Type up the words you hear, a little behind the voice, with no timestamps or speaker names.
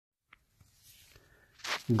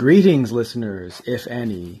Greetings, listeners, if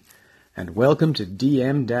any, and welcome to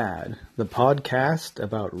DM Dad, the podcast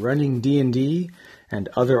about running D&D and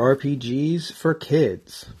other RPGs for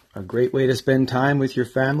kids. A great way to spend time with your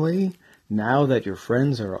family now that your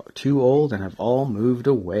friends are too old and have all moved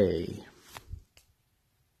away.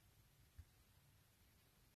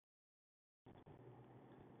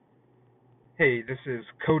 Hey, this is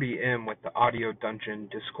Cody M. with the Audio Dungeon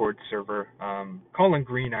Discord server. Colin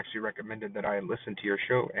Green actually recommended that I listen to your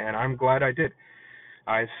show, and I'm glad I did.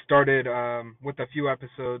 I started with a few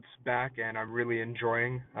episodes back, and I'm really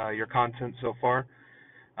enjoying your content so far.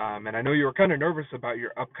 And I know you were kind of nervous about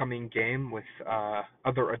your upcoming game with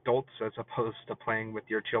other adults as opposed to playing with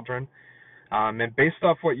your children. And based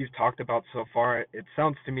off what you've talked about so far, it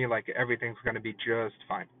sounds to me like everything's going to be just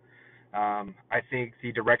fine. I think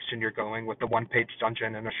the direction you're going with the one-page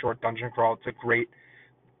dungeon and a short dungeon crawl, it's a great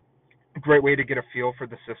way to get a feel for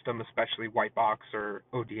the system, especially White Box or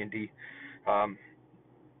OD&D,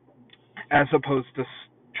 as opposed to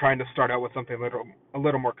trying to start out with something a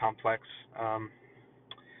little more complex.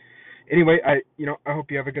 Anyway, I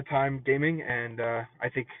hope you have a good time gaming, and I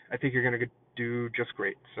think you're gonna do just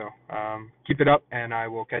great. So keep it up, and I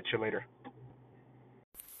will catch you later.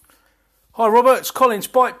 Hi Robert, it's Colin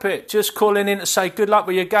Spike Pit. Just calling in to say good luck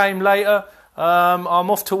with your game later. I'm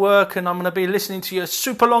off to work and I'm going to be listening to your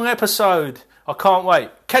super long episode. I can't wait.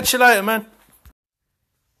 Catch you later, man.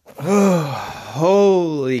 Oh,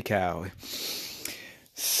 holy cow.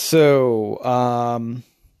 So,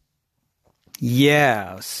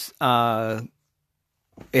 yes.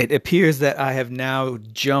 It appears that I have now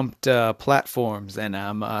jumped platforms and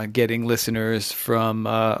I'm getting listeners from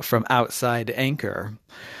outside Anchor.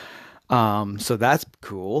 So that's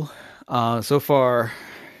cool. So far,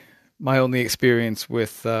 my only experience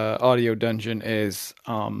with Audio Dungeon is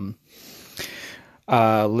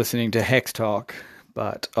listening to Hex Talk,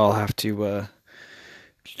 but I'll have to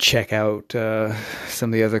check out some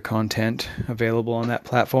of the other content available on that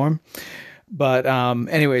platform. But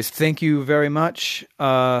anyways, thank you very much,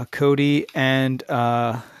 Cody and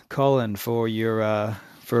Colin, for your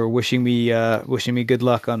for wishing me good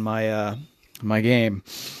luck on my game.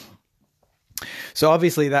 So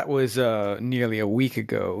obviously that was nearly a week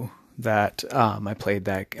ago that I played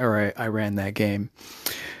that, or I ran that game,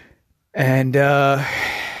 and I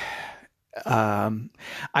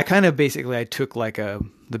kind of basically I took like the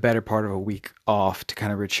better part of a week off to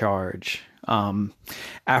kind of recharge.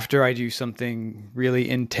 After I do something really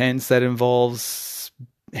intense that involves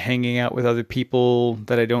hanging out with other people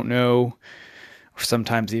that I don't know, or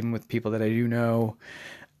sometimes even with people that I do know,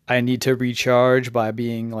 I need to recharge by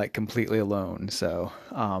being like completely alone. So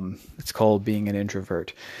it's called being an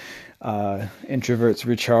introvert. Introverts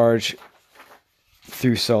recharge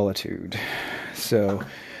through solitude. So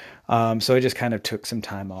I just kind of took some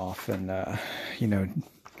time off and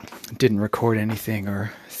didn't record anything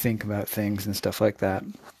or think about things and stuff like that.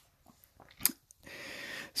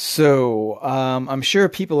 So I'm sure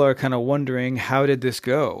people are kind of wondering, how did this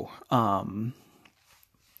go?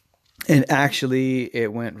 And actually,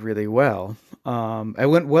 it went really well. It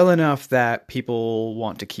went well enough that people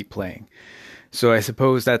want to keep playing. So I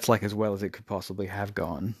suppose that's like as well as it could possibly have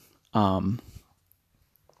gone.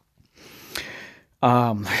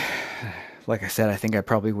 Like I said, I think I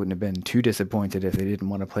probably wouldn't have been too disappointed if they didn't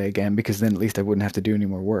want to play again, because then at least I wouldn't have to do any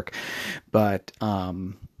more work. But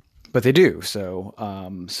they do. So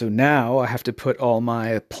now I have to put all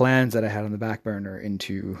my plans that I had on the back burner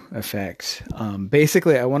into effect.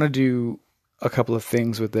 Basically, I want to do a couple of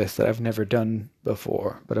things with this that I've never done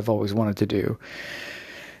before, but I've always wanted to do.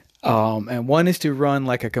 And one is to run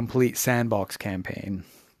like a complete sandbox campaign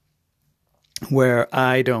where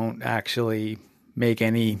I don't actually make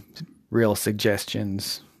any real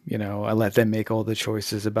suggestions. I let them make all the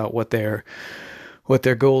choices about what their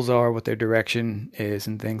goals are, what their direction is,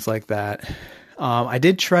 and things like that. I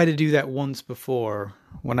did try to do that once before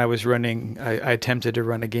when I was running. I attempted to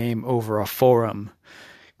run a game over a forum,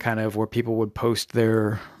 kind of where people would post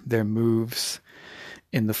their moves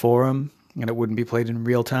in the forum, and it wouldn't be played in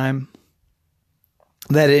real time.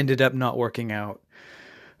 That ended up not working out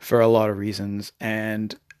for a lot of reasons,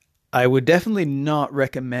 and I would definitely not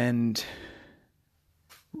recommend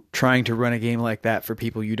trying to run a game like that for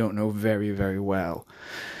people you don't know very, very well,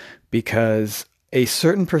 because a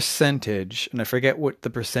certain percentage, and I forget what the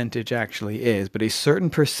percentage actually is, but a certain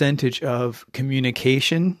percentage of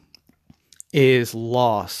communication is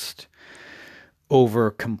lost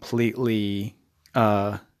over completely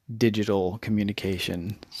digital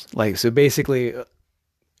communication. Like, so basically,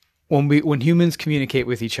 when humans communicate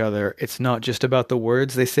with each other, it's not just about the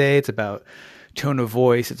words they say, it's about tone of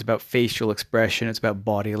voice, it's about facial expression, it's about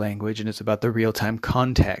body language, and it's about the real-time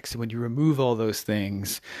context. And when you remove all those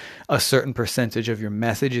things, a certain percentage of your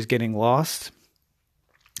message is getting lost.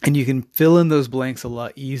 And you can fill in those blanks a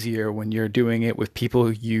lot easier when you're doing it with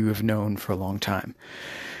people you have known for a long time.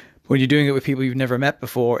 When you're doing it with people you've never met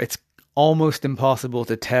before, it's almost impossible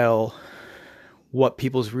to tell what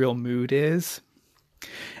people's real mood is.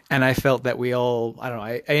 And I felt that we all, I don't know,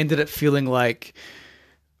 I ended up feeling like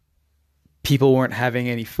people weren't having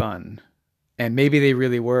any fun. And maybe they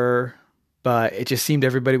really were, but it just seemed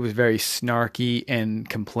everybody was very snarky and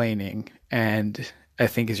complaining. And I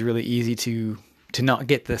think it's really easy to not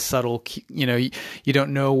get the subtle, you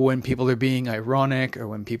don't know when people are being ironic or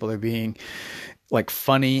when people are being like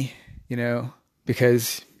funny,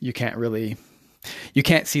 because you can't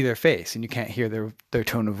see their face and you can't hear their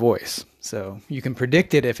tone of voice. So you can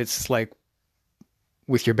predict it if it's like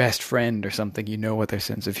with your best friend or something, what their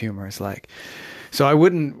sense of humor is like. So I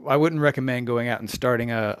wouldn't recommend going out and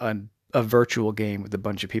starting a virtual game with a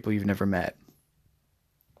bunch of people you've never met.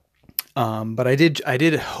 But I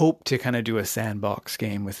did hope to kind of do a sandbox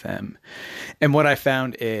game with them. And what I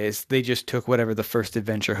found is they just took whatever the first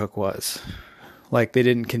adventure hook was. Like they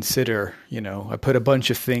didn't consider, I put a bunch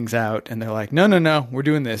of things out and they're like, no, we're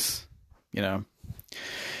doing this,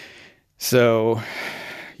 So,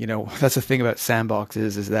 that's the thing about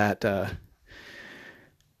sandboxes is that the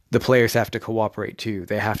players have to cooperate too.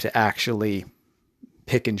 They have to actually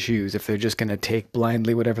pick and choose. If they're just going to take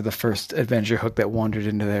blindly whatever the first adventure hook that wandered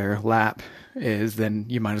into their lap is, then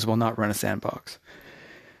you might as well not run a sandbox.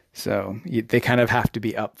 So they kind of have to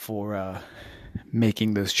be up for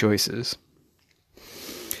making those choices.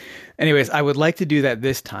 Anyways, I would like to do that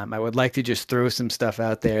this time. I would like to just throw some stuff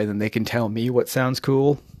out there, then they can tell me what sounds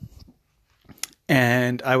cool.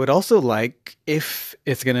 And I would also like, if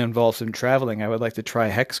it's going to involve some traveling, I would like to try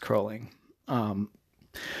hex crawling.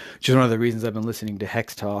 Which is one of the reasons I've been listening to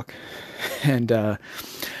Hex Talk. And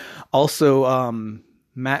also,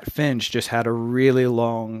 Matt Finch just had a really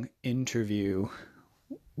long interview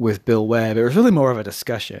with Bill Webb. It was really more of a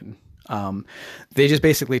discussion. They just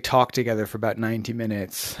basically talked together for about 90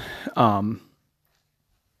 minutes about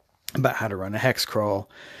how to run a hex crawl.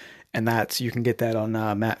 And you can get that on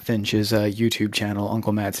Matt Finch's YouTube channel,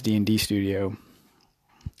 Uncle Matt's D&D Studio.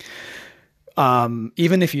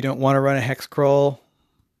 Even if you don't want to run a hex crawl,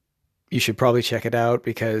 you should probably check it out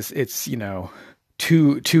because it's,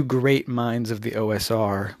 two great minds of the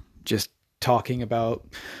OSR just talking about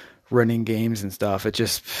running games and stuff. It's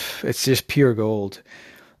just pure gold.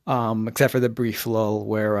 Except for the brief lull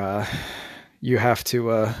where you have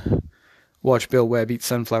to watch Bill Webb eat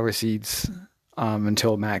sunflower seeds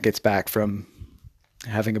until Matt gets back from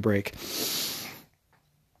having a break.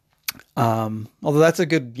 Although that's a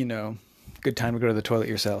good, good time to go to the toilet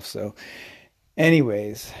yourself. So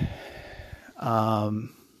anyways, I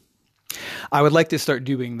would like to start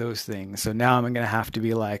doing those things. So now I'm going to have to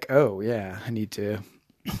be like, oh yeah, I need to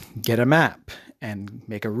get a map and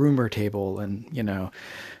make a rumor table and,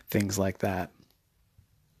 things like that.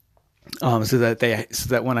 So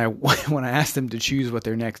that when I ask them to choose what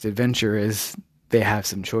their next adventure is, they have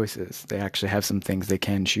some choices. They actually have some things they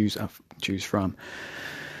can choose from.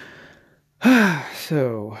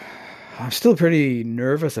 So I'm still pretty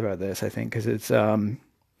nervous about this, I think, because it's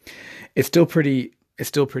still pretty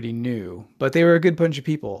new, but they were a good bunch of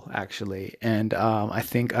people actually. And, I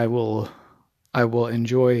think I will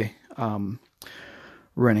enjoy,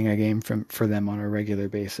 running a game for them on a regular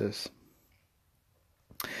basis.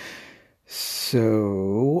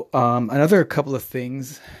 So, another couple of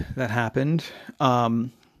things that happened,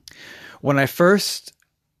 when I first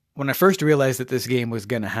realized that this game was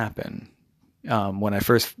going to happen, when I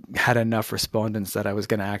first had enough respondents that I was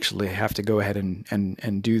going to actually have to go ahead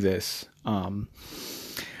and do this,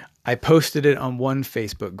 I posted it on one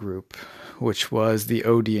Facebook group, which was the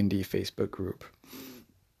OD&D Facebook group.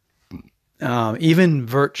 Even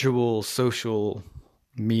virtual social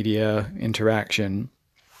media interaction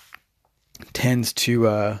tends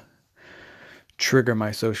to trigger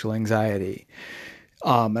my social anxiety.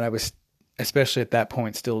 And I was, especially at that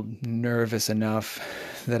point, still nervous enough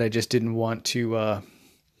that I just didn't want to, I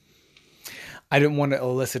didn't want to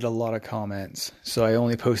elicit a lot of comments. So I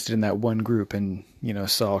only posted in that one group and,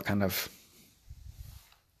 saw kind of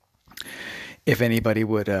if anybody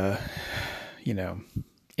would,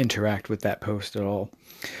 interact with that post at all.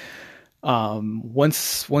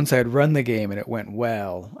 Once I had run the game and it went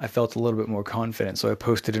well, I felt a little bit more confident. So I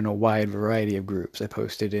posted in a wide variety of groups. I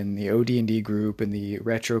posted in the OD&D group, in the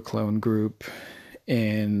Retro Clone group,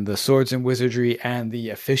 in the Swords and Wizardry and the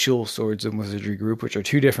official Swords and Wizardry group, which are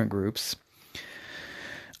two different groups.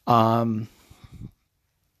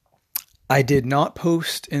 I did not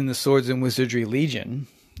post in the Swords and Wizardry Legion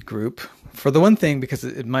group. For the one thing, because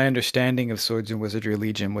my understanding of Swords and Wizardry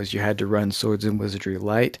Legion was you had to run Swords and Wizardry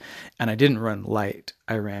Light, and I didn't run Light.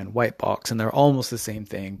 I ran White Box, and they're almost the same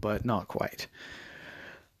thing, but not quite.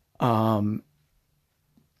 And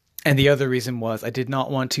the other reason was I did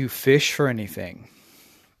not want to fish for anything,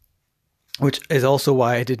 which is also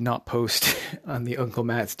why I did not post on the Uncle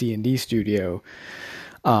Matt's D&D Studio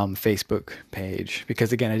Facebook page,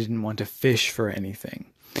 because again, I didn't want to fish for anything.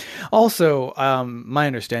 Also, my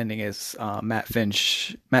understanding is Matt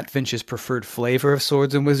Finch's preferred flavor of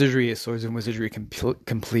Swords and Wizardry is Swords and Wizardry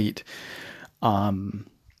Complete. And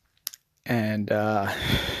I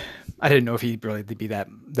didn't know if he'd really be that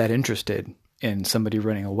interested in somebody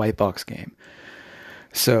running a white box game.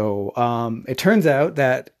 So it turns out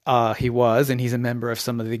that he was, and he's a member of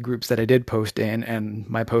some of the groups that I did post in, and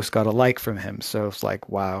my post got a like from him. So it's like,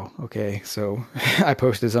 wow, okay. So I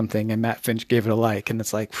posted something and Matt Finch gave it a like, and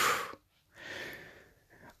it's like,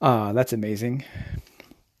 that's amazing.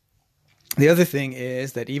 The other thing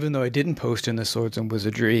is that even though I didn't post in the Swords and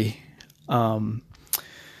Wizardry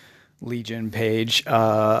Legion page,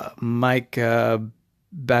 Mike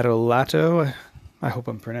Badolato, I hope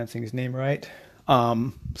I'm pronouncing his name right,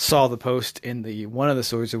 saw the post in one of the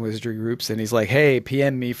Swords and Wizardry groups, and he's like, hey,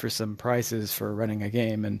 PM me for some prices for running a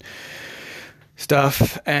game and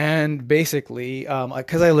stuff. And basically,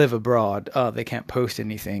 because I live abroad, they can't post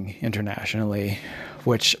anything internationally,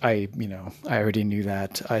 which I already knew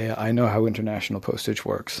that. I know how international postage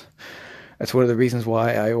works. That's one of the reasons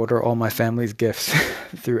why I order all my family's gifts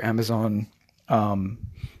through Amazon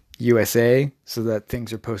USA, so that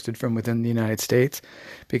things are posted from within the United States,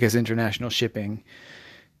 because international shipping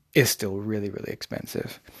is still really, really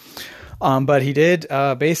expensive. But he did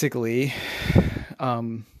basically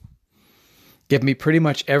give me pretty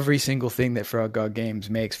much every single thing that Frog God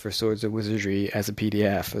Games makes for Swords of Wizardry as a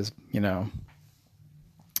PDF, as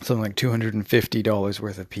something like $250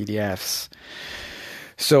 worth of PDFs.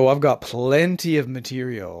 So I've got plenty of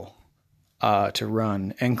material to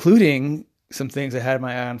run, including some things I had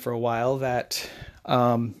my eye on for a while that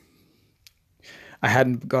I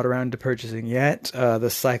hadn't got around to purchasing yet. The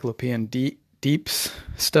Cyclopean Deeps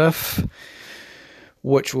stuff,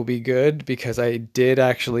 which will be good because I did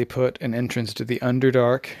actually put an entrance to the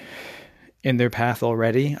Underdark in their path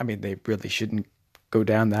already. I mean, they really shouldn't go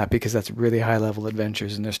down that because that's really high level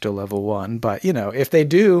adventures and they're still level 1. But, if they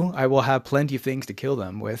do, I will have plenty of things to kill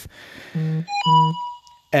them with.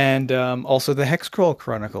 And also the Hexcrawl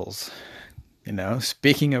Chronicles.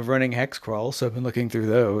 Speaking of running Hexcrawl, so I've been looking through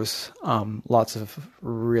those. Lots of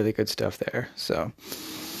really good stuff there. So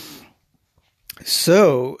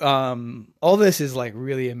all this is like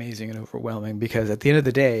really amazing and overwhelming because at the end of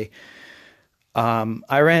the day,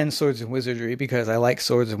 I ran Swords and Wizardry because I like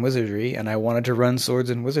Swords and Wizardry and I wanted to run Swords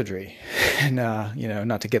and Wizardry. And,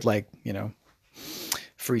 not to get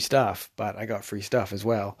free stuff, but I got free stuff as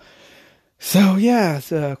well. So yeah, it's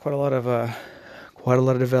quite a lot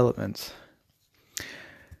of developments.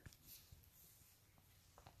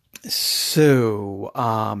 So,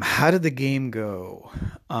 how did the game go?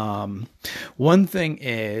 One thing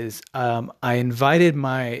is, I invited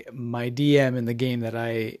my DM in the game that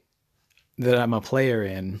I'm a player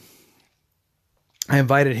in. I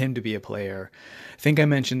invited him to be a player. I think I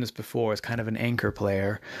mentioned this before as kind of an anchor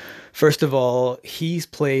player. First of all, he's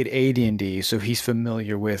played AD&D, so he's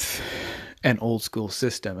familiar with an old school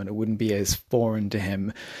system, and it wouldn't be as foreign to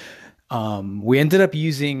him. We ended up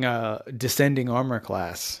using Descending Armor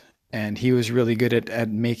class. And he was really good at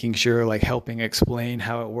making sure, helping explain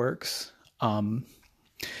how it works. So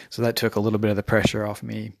that took a little bit of the pressure off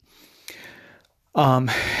me.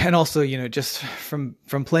 And also, just from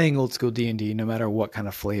playing old school D&D, no matter what kind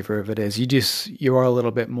of flavor of it is, you are a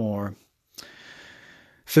little bit more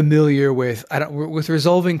familiar with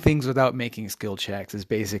resolving things without making skill checks is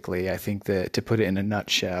basically, I think, that to put it in a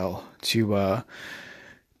nutshell,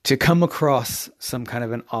 to come across some kind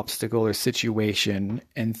of an obstacle or situation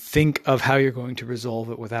and think of how you're going to resolve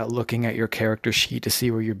it without looking at your character sheet to see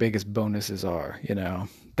where your biggest bonuses are,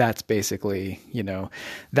 that's basically,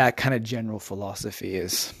 that kind of general philosophy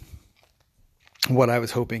is what I was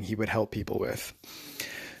hoping he would help people with.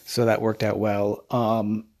 So that worked out well.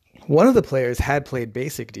 One of the players had played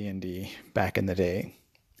basic D&D back in the day,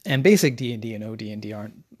 and basic D&D and OD&D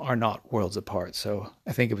are not worlds apart. So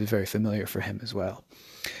I think it was very familiar for him as well.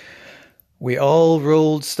 We all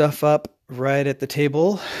rolled stuff up right at the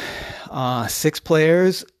table. 6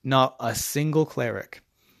 players, not a single cleric.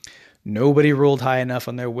 Nobody rolled high enough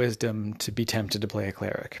on their wisdom to be tempted to play a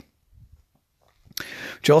cleric.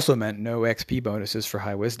 Which also meant no XP bonuses for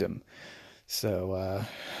high wisdom. So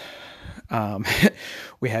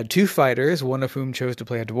We had 2 fighters, one of whom chose to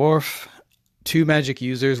play a dwarf, 2 magic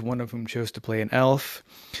users, one of whom chose to play an elf,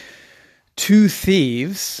 2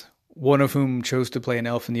 thieves, one of whom chose to play an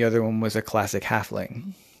elf and the other one was a classic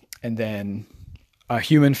halfling, and then a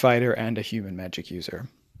human fighter and a human magic user.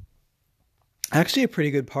 Actually a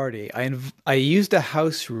pretty good party. I used a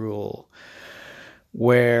house rule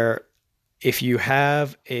where if you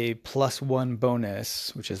have a +1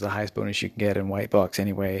 bonus, which is the highest bonus you can get in White Box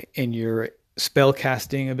anyway, in your spell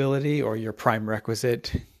casting ability or your prime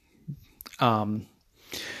requisite,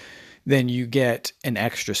 then you get an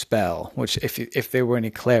extra spell, which if there were any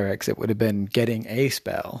clerics, it would have been getting a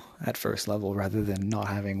spell at first level rather than not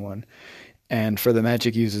having one. And for the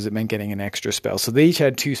magic users, it meant getting an extra spell. So they each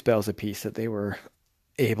had 2 spells apiece that they were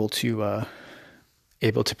able to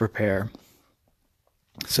prepare.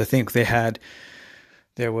 So I think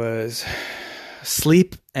there was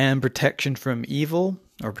sleep and protection from evil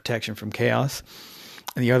or protection from chaos.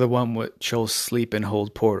 And the other one chose sleep and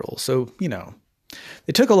hold portal. So,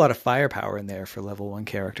 they took a lot of firepower in there for level 1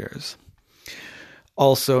 characters.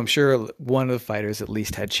 Also, I'm sure one of the fighters at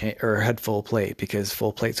least had full plate, because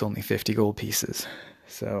full plate's only 50 gold pieces.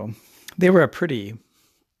 So they were a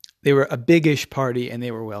big-ish party and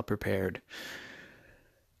they were well prepared.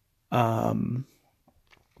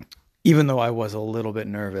 Even though I was a little bit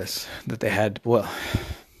nervous that they had,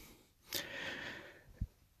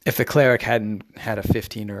 if the cleric hadn't had a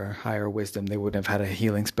 15 or higher wisdom, they wouldn't have had a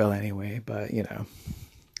healing spell anyway. But,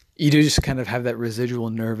 you do just kind of have that residual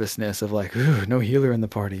nervousness of like, ooh, no healer in the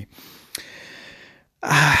party.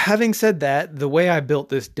 Having said that, the way I built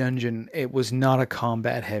this dungeon, it was not a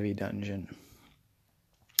combat-heavy dungeon.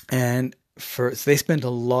 And so they spent a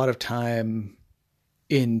lot of time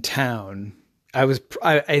in town. I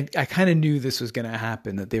kind of knew this was going to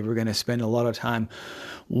happen, that they were going to spend a lot of time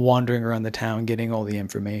wandering around the town getting all the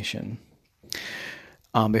information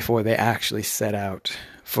before they actually set out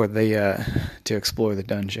for to explore the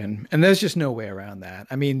dungeon. And there's just no way around that.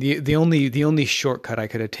 I mean, the only shortcut I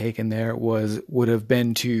could have taken there would have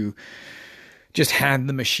been to just hand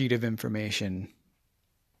them a sheet of information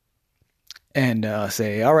and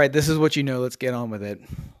say, all right, this is what let's get on with it.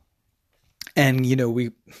 And,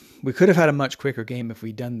 we could have had a much quicker game if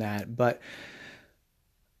we'd done that, but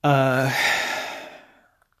I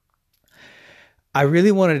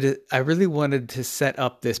really wanted to set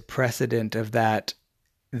up this precedent of that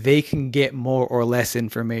they can get more or less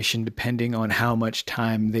information depending on how much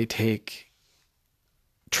time they take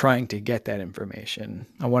trying to get that information.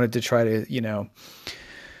 I wanted to try to,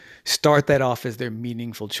 start that off as their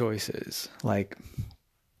meaningful choices. Like,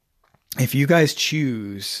 if you guys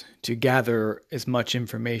choose to gather as much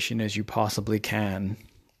information as you possibly can,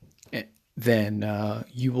 then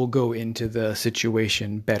you will go into the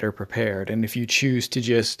situation better prepared. And if you choose to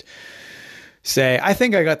just say, I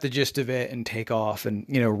think I got the gist of it, and take off and,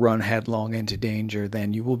 run headlong into danger,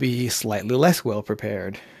 then you will be slightly less well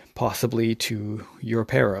prepared, possibly to your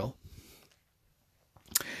peril.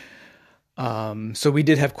 So we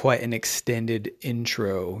did have quite an extended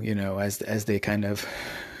intro, as they kind of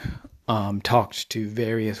talked to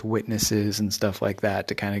various witnesses and stuff like that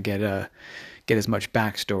to kind of get as much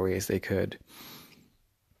backstory as they could.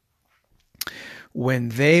 When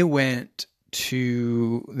they reached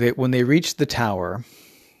the tower,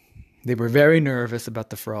 they were very nervous about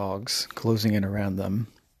the frogs closing in around them.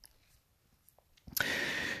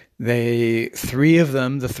 3 of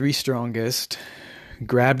them, the 3 strongest,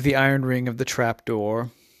 grabbed the iron ring of the trapdoor,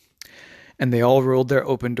 and they all rolled their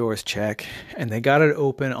open doors check, and they got it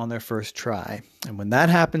open on their first try. And when that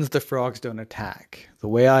happens, the frogs don't attack. The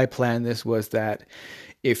way I planned this was that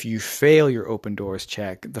if you fail your open doors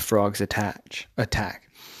check, the frogs attack.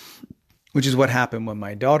 Which is what happened when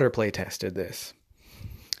my daughter play tested this.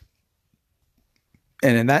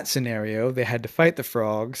 And in that scenario, they had to fight the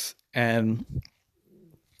frogs, and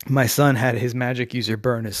my son had his magic user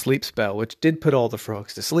burn his sleep spell, which did put all the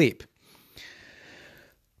frogs to sleep.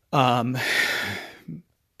 The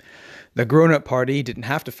grown-up party didn't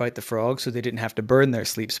have to fight the frogs, so they didn't have to burn their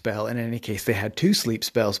sleep spell. In any case, they had 2 sleep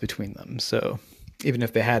spells between them. So even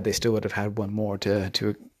if they had, they still would have had one more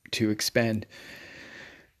to expend.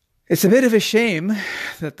 It's a bit of a shame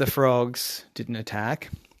that the frogs didn't attack,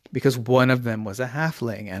 because one of them was a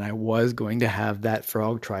halfling, and I was going to have that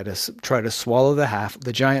frog try to swallow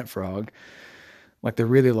the giant frog, like the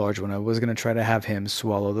really large one. I was going to try to have him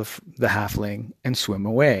swallow the halfling and swim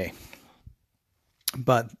away.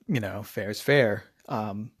 But, fair's fair.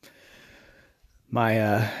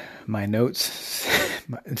 My notes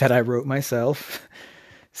that I wrote myself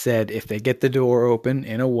said if they get the door open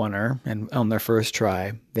in a oneer and on their first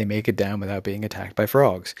try, they make it down without being attacked by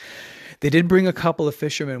frogs. They did bring a couple of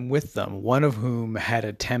fishermen with them, one of whom had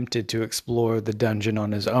attempted to explore the dungeon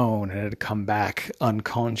on his own and had come back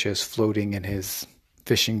unconscious, floating in his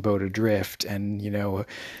fishing boat adrift, and,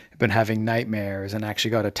 been having nightmares and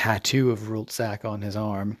actually got a tattoo of Rulzak on his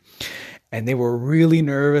arm. And they were really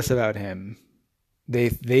nervous about him.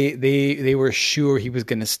 They were sure he was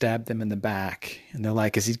going to stab them in the back. And they're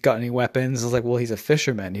like, has he got any weapons? I was like, well, he's a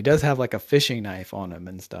fisherman. He does have like a fishing knife on him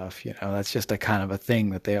and stuff. That's just a kind of a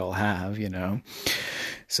thing that they all have,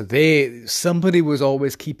 So somebody was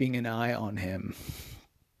always keeping an eye on him.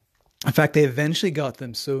 In fact, they eventually got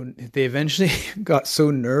so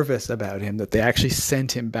nervous about him that they actually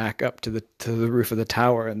sent him back up to the roof of the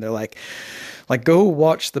tower. And they're like, go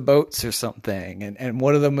watch the boats or something. And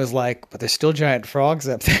one of them was like, but there's still giant frogs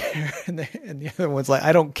up there. and the other one's like,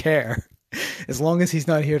 I don't care, as long as he's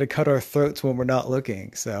not here to cut our throats when we're not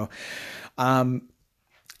looking. So,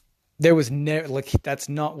 there was never that's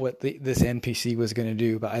not what this NPC was going to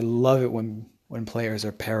do. But I love it when players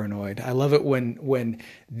are paranoid. I love it when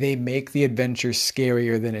they make the adventure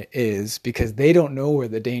scarier than it is, because they don't know where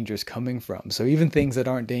the danger is coming from. So even things that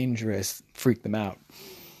aren't dangerous freak them out.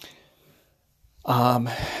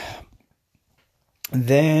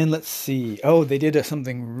 Then let's see. Oh, they did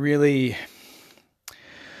something really,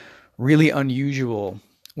 really unusual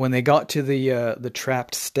when they got to the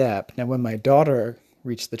trapped step. Now, when my daughter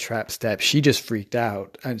reached the trapped step, she just freaked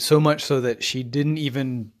out, and so much so that she didn't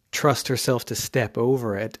even trust herself to step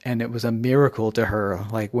over it. And it was a miracle to her,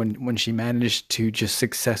 like when she managed to just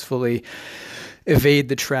successfully evade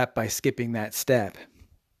the trap by skipping that step.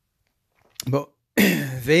 But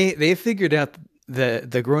they figured out,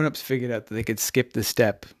 the grown-ups figured out that they could skip the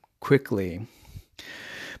step quickly.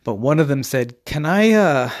 But one of them said, can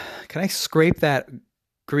I scrape that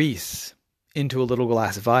grease into a little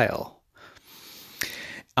glass vial?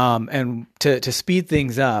 And to speed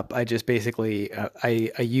things up, I just basically,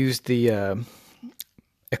 I used the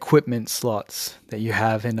equipment slots that you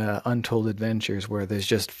have in Untold Adventures, where there's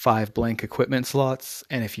just 5 blank equipment slots.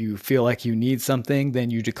 And if you feel like you need something, then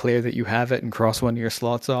you declare that you have it and cross one of your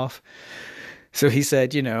slots off. So he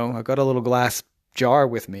said, I've got a little glass jar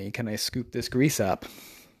with me. Can I scoop this grease up?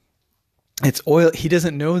 It's oil. He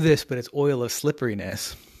doesn't know this, but it's oil of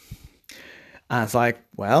slipperiness. I was like,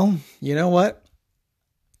 well, you know what?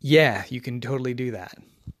 Yeah, you can totally do that.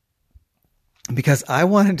 Because I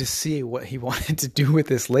wanted to see what he wanted to do with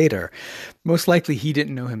this later. Most likely he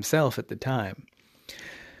didn't know himself at the time.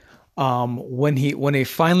 When he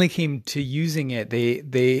finally came to using it,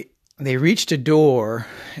 they reached a door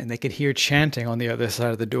and they could hear chanting on the other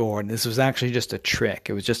side of the door. And this was actually just a trick.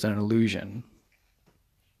 It was just an illusion.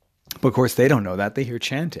 But of course they don't know that. They hear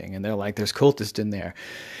chanting and they're like, there's cultists in there.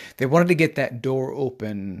 They wanted to get that door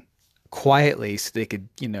open quietly so they could,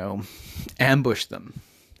 ambush them.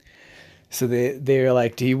 So they're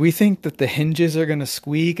like, do we think that the hinges are going to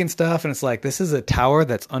squeak and stuff? And it's like, this is a tower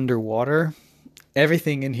that's underwater.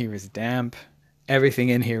 Everything in here is damp. Everything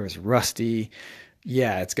in here is rusty.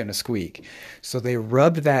 Yeah, it's going to squeak. So they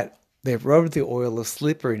rubbed the oil of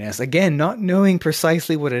slipperiness, again, not knowing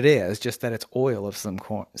precisely what it is, just that it's oil of some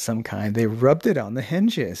kind. They rubbed it on the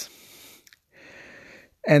hinges.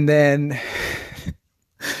 And then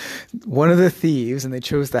one of the thieves, and they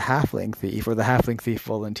chose the halfling thief, or the halfling thief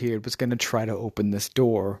volunteered, was going to try to open this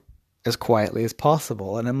door as quietly as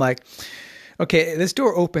possible. And I'm like, okay, this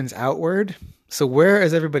door opens outward, so where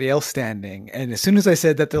is everybody else standing? And as soon as I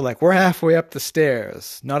said that, they're like, we're halfway up the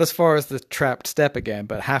stairs. Not as far as the trapped step again,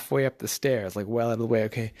 but halfway up the stairs, like well out of the way.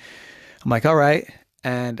 Okay. I'm like, all right.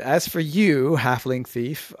 And as for you, halfling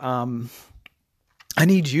thief, I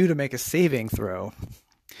need you to make a saving throw.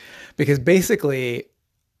 Because basically,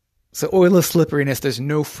 so oil of slipperiness, there's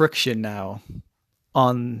no friction now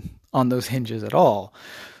on those hinges at all.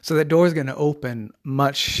 So that door is going to open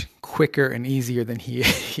much quicker and easier than he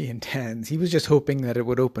intends. He was just hoping that it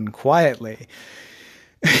would open quietly.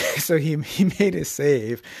 So he made his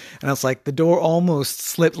save, and I was like, the door almost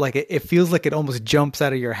slipped, like it feels like it almost jumps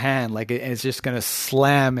out of your hand, like it's just going to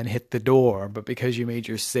slam and hit the door. But because you made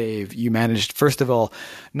your save, you managed, first of all,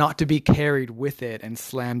 not to be carried with it and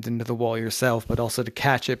slammed into the wall yourself, but also to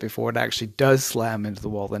catch it before it actually does slam into the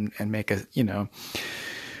wall and make a,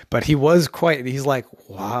 But he's like,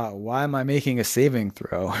 wow, why am I making a saving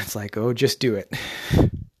throw? It's like, oh, just do it.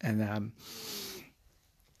 And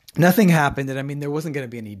nothing happened. And I mean, there wasn't going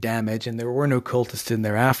to be any damage, and there were no cultists in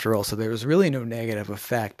there after all. So there was really no negative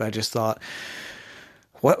effect. But I just thought,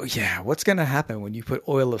 what's going to happen when you put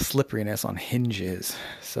oil of slipperiness on hinges?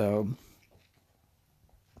 So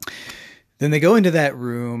Then they go into that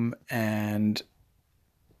room and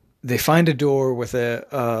they find a door with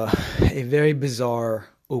a very bizarre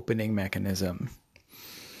opening mechanism.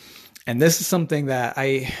 And this is something that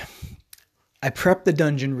I prepped the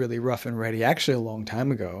dungeon really rough and ready actually a long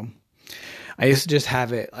time ago. I used to just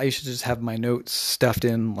have my notes stuffed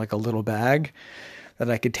in like a little bag that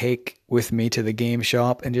I could take with me to the game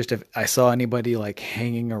shop, and just if I saw anybody like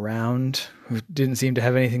hanging around who didn't seem to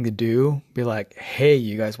have anything to do, be like, hey,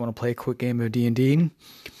 you guys want to play a quick game of D&D?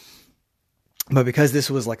 But because this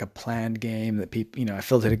was like a planned game that people, I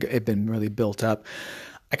felt it had been really built up,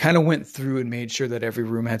 I kind of went through and made sure that every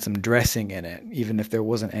room had some dressing in it, even if there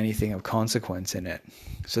wasn't anything of consequence in it,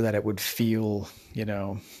 so that it would feel,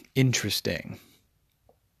 interesting.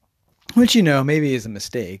 Which, maybe is a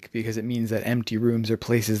mistake, because it means that empty rooms are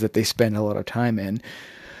places that they spend a lot of time in,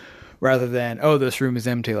 rather than, oh, this room is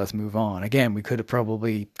empty, let's move on. Again, we could have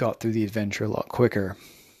probably got through the adventure a lot quicker.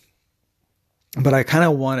 But I kind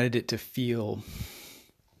of wanted it to feel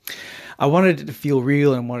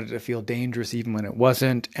real, and wanted it to feel dangerous even when it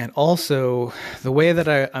wasn't. And also the way that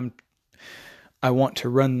I want to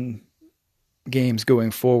run games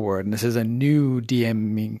going forward, and this is a new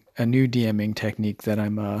DMing technique that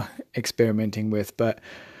I'm experimenting with, but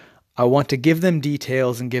I want to give them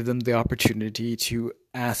details and give them the opportunity to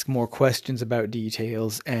ask more questions about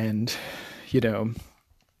details, and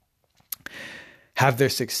have their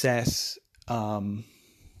success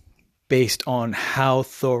based on how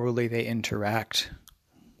thoroughly they interact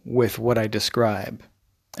with what I describe,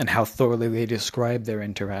 and how thoroughly they describe their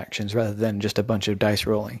interactions, rather than just a bunch of dice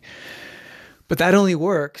rolling. But that only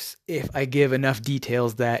works if I give enough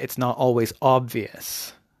details that it's not always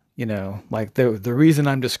obvious. Like the reason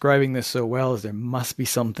I'm describing this so well is there must be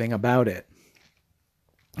something about it.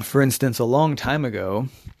 For instance, a long time ago,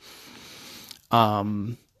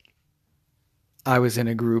 I was in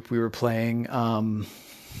a group, we were playing, I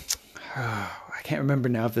can't remember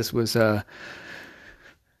now if this was, I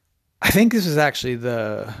think this was actually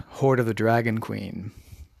the Horde of the Dragon Queen.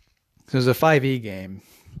 So it was a 5e game.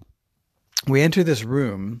 We enter this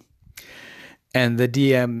room, and the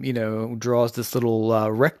DM, draws this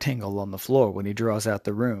little rectangle on the floor when he draws out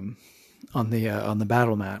the room on the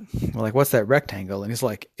battle mat. We're like, what's that rectangle? And he's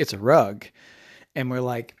like, it's a rug. And we're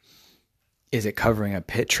like, is it covering a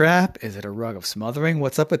pit trap? Is it a rug of smothering?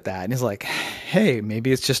 What's up with that? And he's like, hey,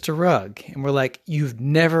 maybe it's just a rug. And we're like, you've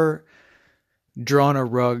never drawn a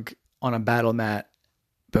rug on a battle mat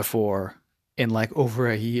before in like over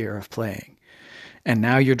a year of playing. And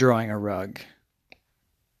now you're drawing a rug,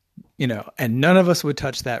 and none of us would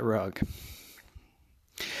touch that rug.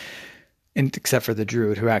 And except for the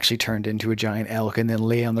druid, who actually turned into a giant elk and then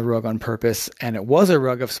lay on the rug on purpose. And it was a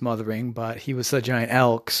rug of smothering, but he was a giant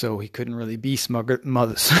elk, so he couldn't really be smothered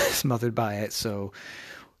by it. So,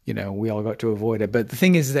 we all got to avoid it. But the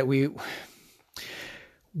thing is that we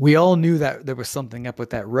all knew that there was something up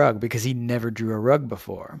with that rug, because he never drew a rug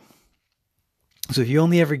before. So if you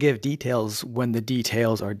only ever give details when the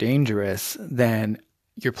details are dangerous, then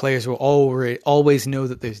your players will always know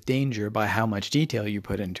that there's danger by how much detail you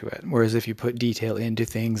put into it. Whereas if you put detail into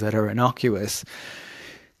things that are innocuous,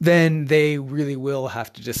 then they really will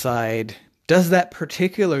have to decide, does that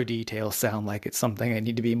particular detail sound like it's something I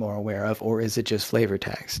need to be more aware of, or is it just flavor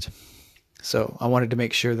text? So I wanted to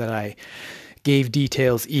make sure that I gave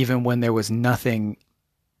details even when there was nothing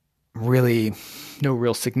really, no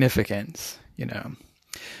real significance.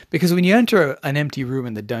 Because when you enter an empty room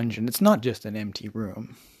in the dungeon, it's not just an empty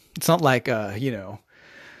room. It's not like, oh,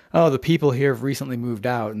 the people here have recently moved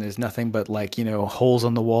out and there's nothing but like, holes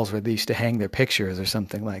on the walls where they used to hang their pictures or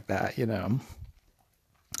something like that,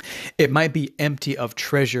 It might be empty of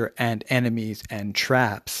treasure and enemies and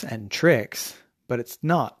traps and tricks, but it's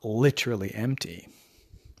not literally empty.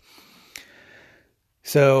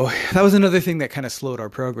 So that was another thing that kind of slowed our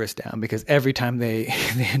progress down, because every time they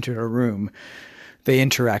entered a room, they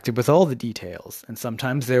interacted with all the details. And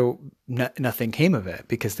sometimes nothing came of it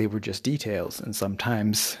because they were just details. And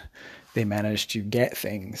sometimes they managed to get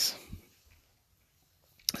things.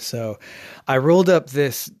 So I rolled up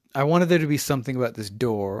I wanted there to be something about this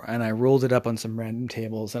door, and I rolled it up on some random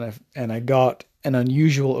tables, and I got an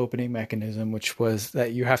unusual opening mechanism, which was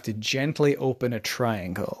that you have to gently open a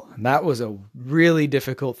triangle. And that was a really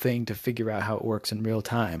difficult thing to figure out how it works in real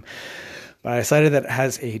time. But I decided that it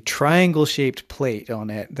has a triangle-shaped plate on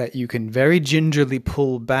it that you can very gingerly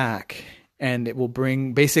pull back, and it will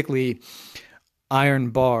bring basically iron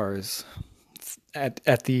bars at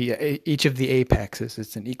each of the apexes.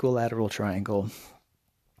 It's an equilateral triangle.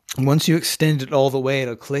 Once you extend it all the way,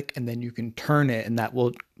 it'll click, and then you can turn it, and that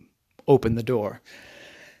will open the door.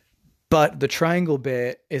 But the triangle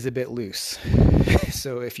bit is a bit loose.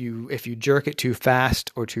 So if you jerk it too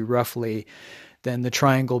fast or too roughly, then the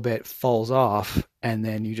triangle bit falls off, and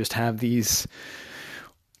then you just have these,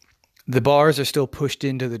 the bars are still pushed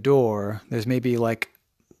into the door. There's maybe like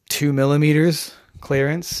 2 millimeters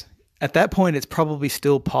clearance. At that point, it's probably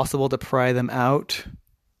still possible to pry them out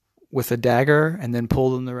with a dagger and then pull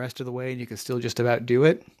them the rest of the way, and you can still just about do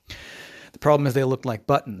it. The problem is they look like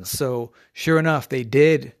buttons. So sure enough, they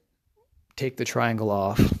did take the triangle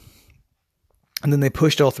off, and then they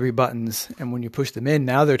pushed all 3 buttons, and when you push them in,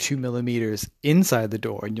 now they're 2 millimeters inside the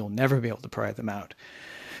door, and you'll never be able to pry them out.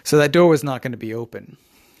 So that door was not going to be open.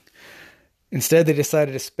 Instead, they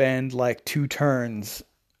decided to spend like 2 turns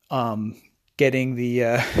getting the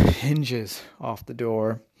hinges off the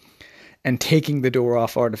door and taking the door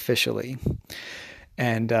off artificially.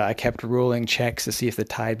 And I kept rolling checks to see if the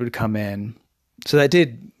tide would come in. So that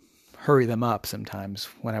did hurry them up sometimes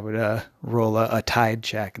when I would roll a tide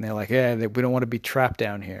check, and they're like, yeah, we don't want to be trapped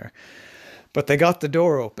down here. But they got the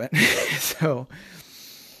door open. So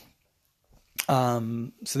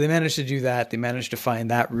they managed to do that. They managed to find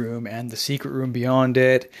that room and the secret room beyond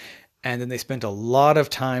it. And then they spent a lot of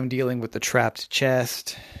time dealing with the trapped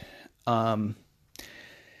chest. But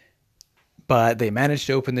they managed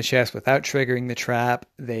to open the chest without triggering the trap.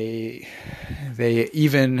 They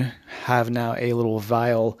even have now a little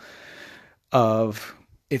vial of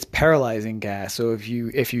its paralyzing gas. So if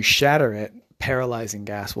you shatter it, paralyzing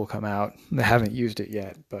gas will come out. They haven't used it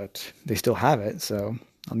yet, but they still have it. So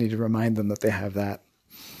I'll need to remind them that they have that.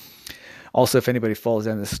 Also, if anybody falls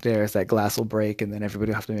down the stairs, that glass will break, and then everybody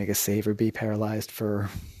will have to make a save or be paralyzed for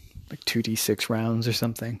like 2d6 rounds or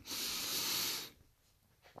something.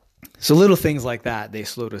 So little things like that, they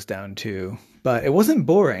slowed us down too. But it wasn't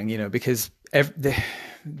boring, because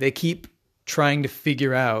they keep trying to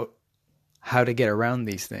figure out how to get around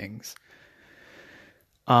these things.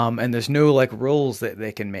 And there's no like rolls that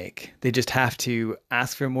they can make. They just have to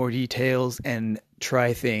ask for more details and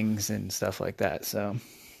try things and stuff like that. So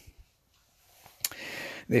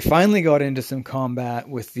they finally got into some combat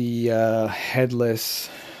with the headless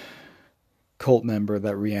cult member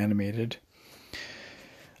that reanimated.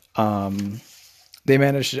 They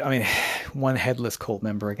managed to, one headless cult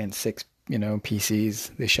member against 6,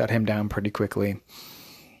 PCs. They shut him down pretty quickly.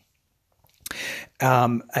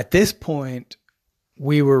 At this point,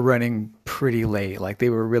 we were running pretty late. Like, they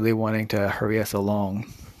were really wanting to hurry us along.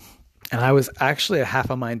 And I was actually a half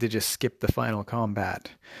a mind to just skip the final combat.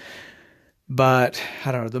 But,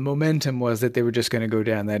 I don't know, the momentum was that they were just going to go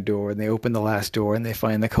down that door, and they open the last door, and they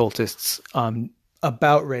find the cultists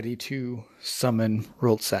about ready to summon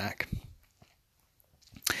Rultsak.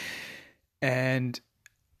 And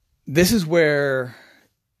this is where,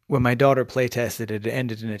 when my daughter playtested it, it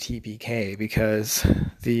ended in a TPK, because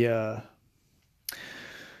the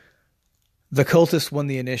cultist won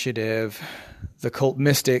the initiative, the cult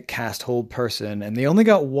mystic cast hold person, and they only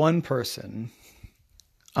got one person,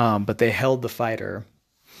 but they held the fighter.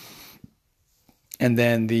 And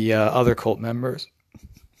then the other cult members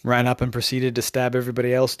ran up and proceeded to stab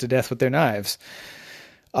everybody else to death with their knives.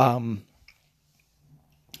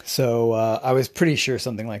 So I was pretty sure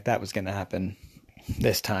something like that was going to happen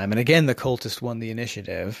this time. And again, the cultist won the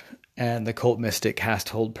initiative, and the cult mystic cast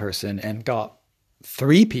hold person and got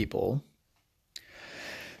 3 people.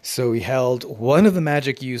 So he held one of the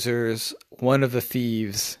magic users, one of the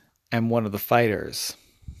thieves, and one of the fighters.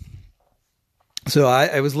 So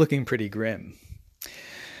I was looking pretty grim.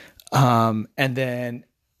 And then,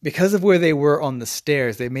 because of where they were on the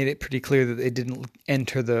stairs, they made it pretty clear that they didn't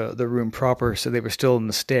enter the room proper, so they were still on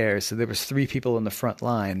the stairs. So there was 3 people in the front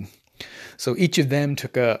line. So each of them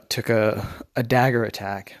took a dagger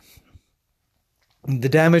attack. The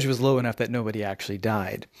damage was low enough that nobody actually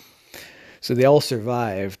died. So they all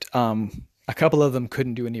survived. A couple of them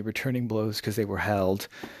couldn't do any returning blows because they were held.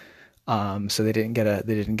 So they didn't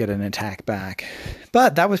get an attack back.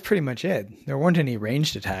 But that was pretty much it. There weren't any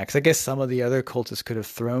ranged attacks. I guess some of the other cultists could have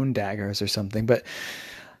thrown daggers or something, but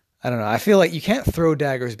I don't know. I feel like you can't throw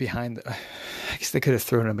daggers behind I guess they could have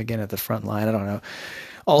thrown them again at the front line. I don't know.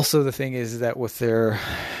 Also, the thing is that with the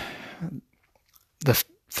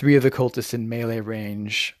 3 of the cultists in melee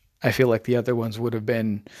range, I feel like the other ones would have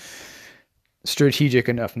been strategic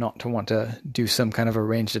enough not to want to do some kind of a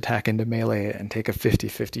ranged attack into melee and take a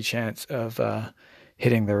 50-50 chance of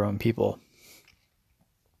hitting their own people.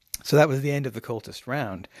 So that was the end of the cultist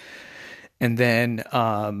round. And then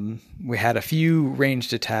we had a few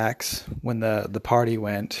ranged attacks when the party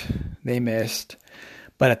went. They missed.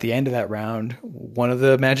 But at the end of that round, one of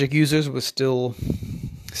the magic users was still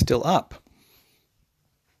up.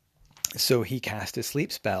 So he cast his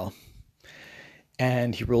sleep spell.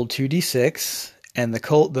 and he rolled 2d6. And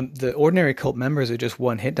the ordinary cult members are just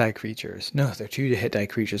 1 hit die creatures. No, they're 2 hit die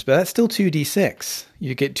creatures, but that's still 2d6.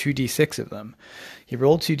 You get 2d6 of them. He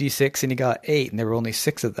rolled 2d6 and he got 8, and there were only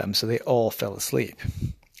 6 of them, so they all fell asleep.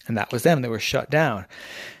 And that was them. They were shut down.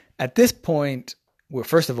 At this point, well,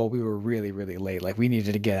 first of all, we were really, really late. Like, we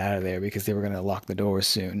needed to get out of there because they were going to lock the doors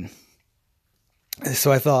soon.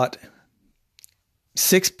 So I thought,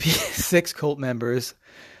 6 cult members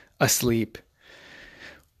asleep.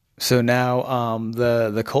 So now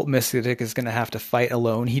the cult mystic is going to have to fight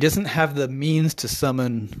alone. He doesn't have the means to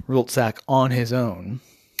summon Rultzak on his own,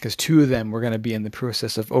 because 2 of them were going to be in the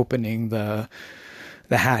process of opening the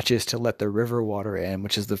hatches to let the river water in,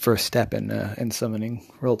 which is the first step in summoning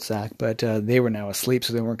Rultzak. But they were now asleep,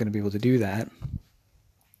 so they weren't going to be able to do that.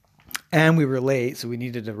 And we were late, so we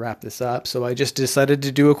needed to wrap this up. So I just decided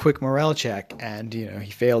to do a quick morale check, and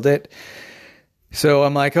he failed it. So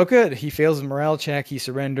I'm like, oh, good. He fails the morale check. He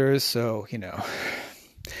surrenders. So,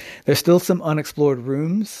 there's still some unexplored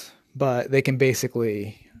rooms, but they can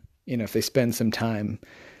basically, if they spend some time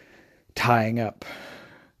tying up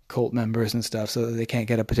cult members and stuff so that they can't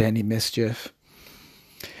get up to any mischief,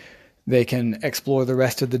 they can explore the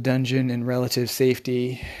rest of the dungeon in relative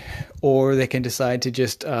safety, or they can decide to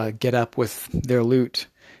just get up with their loot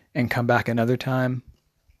and come back another time.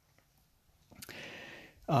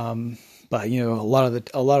 But a lot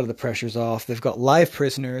of the pressure's off. They've got live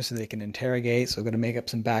prisoners so they can interrogate. So I'm going to make up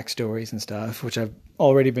some backstories and stuff, which I've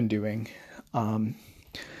already been doing.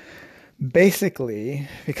 Basically,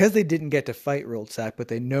 because they didn't get to fight Rultzak, but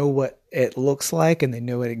they know what it looks like and they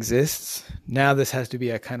know it exists. Now this has to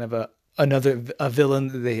be a kind of a villain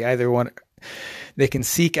that they either they can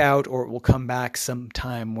seek out, or it will come back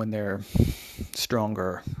sometime when they're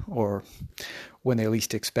stronger or when they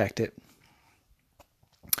least expect it.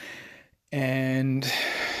 And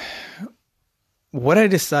what I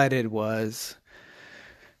decided was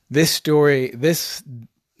this story, this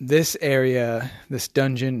area, this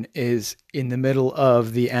dungeon is in the middle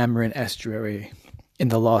of the Amarin Estuary in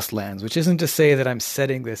the Lost Lands, which isn't to say that I'm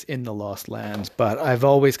setting this in the Lost Lands, but I've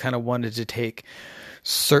always kind of wanted to take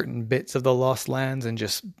certain bits of the Lost Lands and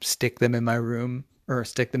just stick them in my room, or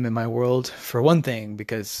stick them in my world, for one thing,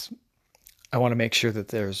 because I want to make sure that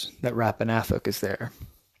that Rapanathuk is there.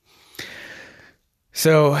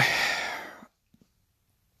 So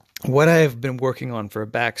what I've been working on for a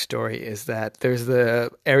backstory is that there's the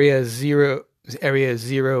Area 0A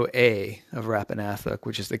of Rapanathuk,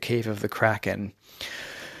 which is the Cave of the Kraken.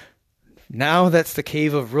 Now that's the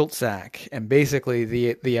Cave of Rultzak, and basically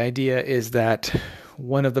the idea is that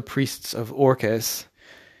one of the priests of Orcus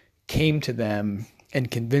came to them and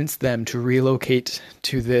convinced them to relocate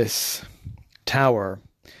to this tower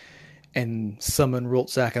and summon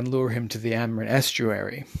Rultzak and lure him to the Amarin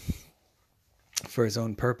Estuary for his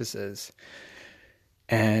own purposes.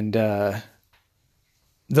 And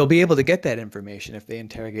they'll be able to get that information if they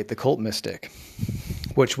interrogate the cult mystic,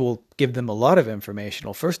 which will give them a lot of information.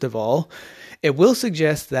 Well, first of all, it will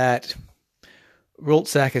suggest that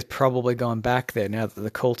Rultzak has probably gone back there now that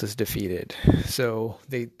the cult is defeated. So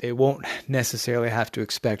they won't necessarily have to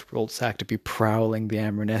expect Rultzak to be prowling the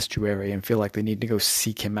Amarin Estuary and feel like they need to go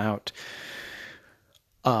seek him out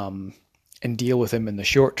and deal with him in the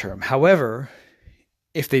short term. However,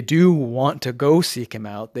 if they do want to go seek him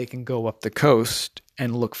out, they can go up the coast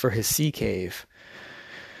and look for his sea cave.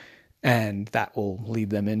 And that will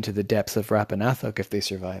lead them into the depths of Rapanathuk if they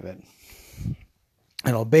survive it.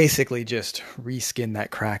 And I'll basically just reskin that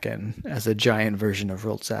Kraken as a giant version of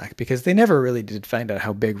Rultzak, because they never really did find out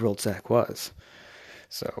how big Rultzak was.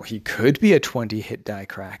 So he could be a 20 hit die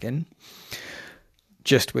Kraken,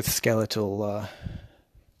 just with skeletal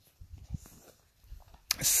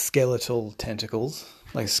tentacles,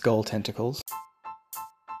 like skull tentacles.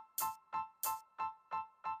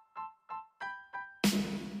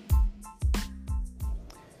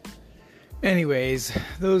 Anyways,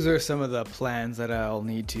 those are some of the plans that I'll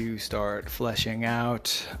need to start fleshing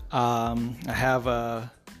out. I have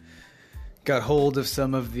got hold of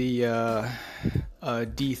some of the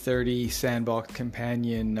D30 Sandbox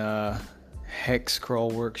Companion hex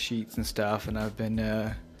crawl worksheets and stuff, and I've been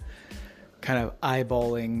kind of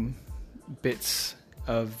eyeballing bits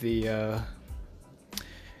of the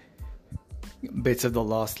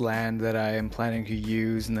Lost Land that I am planning to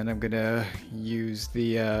use, and then I'm gonna use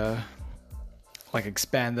the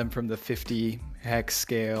expand them from the 50 hex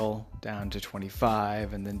scale down to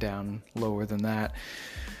 25 and then down lower than that,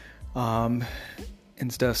 and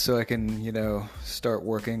stuff, so I can, start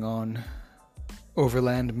working on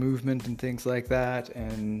overland movement and things like that.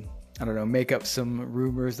 And I don't know, make up some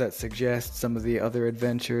rumors that suggest some of the other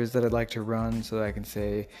adventures that I'd like to run, so that I can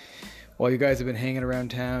say, well, you guys have been hanging around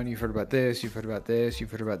town, you've heard about this, you've heard about this, you've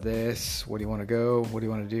heard about this, where do you want to go, what do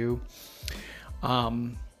you want to do?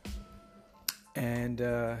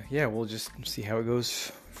 Yeah, we'll just see how it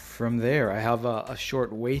goes from there. I have a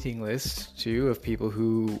short waiting list, too, of people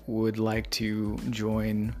who would like to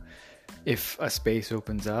join if a space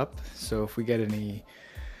opens up. So if we get any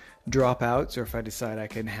dropouts, or if I decide I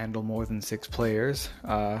can handle more than 6 players,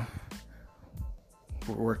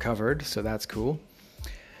 we're covered, so that's cool.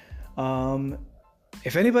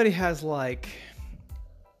 If anybody has like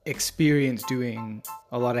experience doing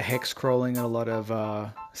a lot of hex crawling and a lot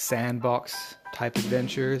of sandbox type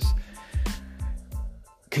adventures,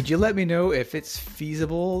 could you let me know if it's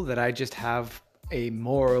feasible that I just have a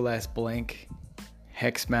more or less blank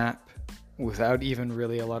hex map without even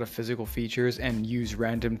really a lot of physical features and use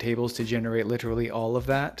random tables to generate literally all of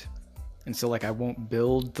that? And so like I won't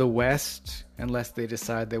build the west unless they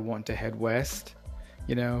decide they want to head west,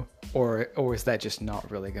 you know? Or is that just not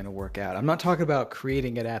really going to work out? I'm not talking about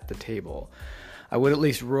creating it at the table. I would at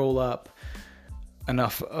least roll up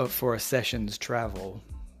enough for a session's travel,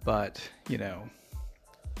 but you know.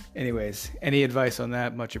 Anyways, any advice on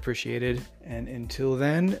that, much appreciated. And until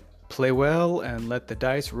then, play well and let the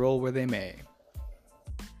dice roll where they may.